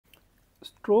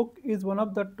Stroke is one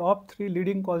of the top three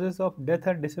leading causes of death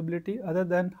and disability other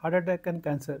than heart attack and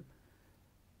cancer.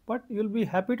 But you'll be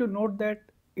happy to note that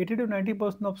 80 to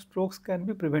 90% of strokes can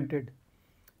be prevented.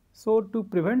 So to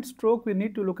prevent stroke, we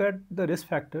need to look at the risk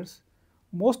factors.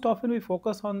 Most often we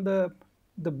focus on the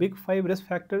big five risk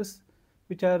factors,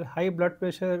 which are high blood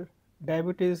pressure,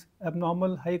 diabetes,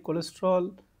 abnormal high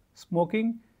cholesterol,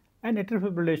 smoking, and atrial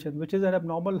fibrillation, which is an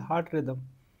abnormal heart rhythm.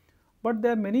 But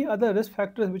there are many other risk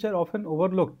factors which are often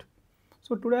overlooked.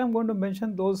 So today I'm going to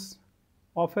mention those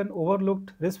often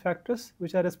overlooked risk factors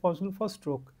which are responsible for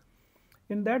stroke.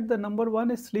 In that, the number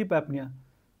one is sleep apnea.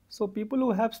 So people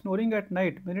who have snoring at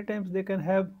night, many times they can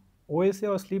have OSA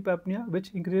or sleep apnea,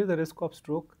 which increases the risk of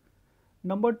stroke.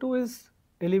 Number two is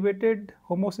elevated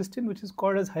homocysteine, which is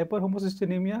called as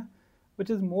hyperhomocysteinemia, which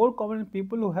is more common in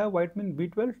people who have vitamin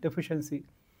B12 deficiency.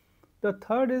 The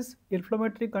third is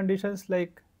inflammatory conditions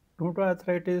like rheumatoid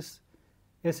arthritis,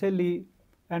 SLE,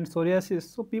 and psoriasis.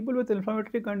 So people with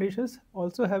inflammatory conditions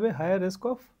also have a higher risk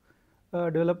of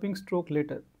developing stroke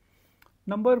later.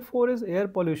 Number four is air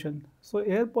pollution. So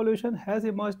air pollution has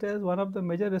emerged as one of the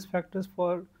major risk factors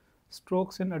for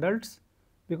strokes in adults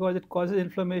because it causes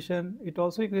inflammation. It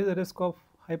also increases the risk of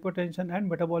hypertension and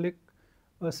metabolic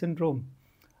syndrome.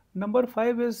 Number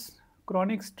five is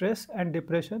chronic stress and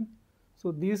depression.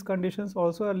 So these conditions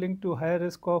also are linked to higher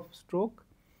risk of stroke.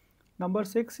 Number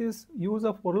six is use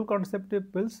of oral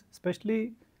contraceptive pills,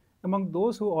 especially among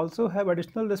those who also have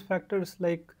additional risk factors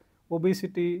like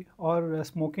obesity or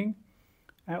smoking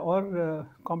or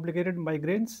complicated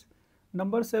migraines.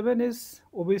 Number seven is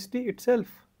obesity itself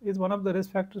is one of the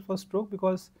risk factors for stroke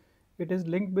because it is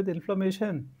linked with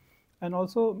inflammation and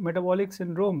also metabolic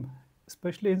syndrome,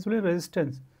 especially insulin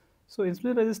resistance. So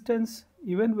insulin resistance,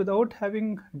 even without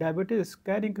having diabetes,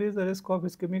 can increase the risk of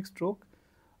ischemic stroke.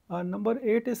 Number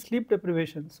eight is sleep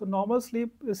deprivation. So normal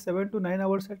sleep is 7 to 9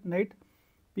 hours at night.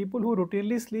 People who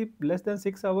routinely sleep less than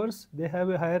 6 hours, they have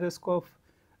a higher risk of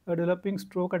developing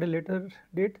stroke at a later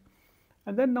date.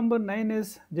 And then number nine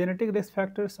is genetic risk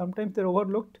factors. Sometimes they're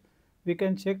overlooked. We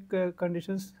can check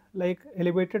conditions like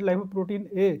elevated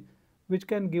lipoprotein A, which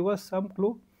can give us some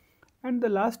clue. And the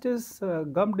last is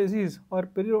gum disease or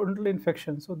periodontal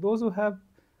infection. So those who have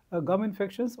gum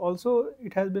infections, also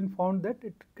it has been found that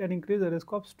it can increase the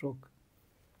risk of stroke.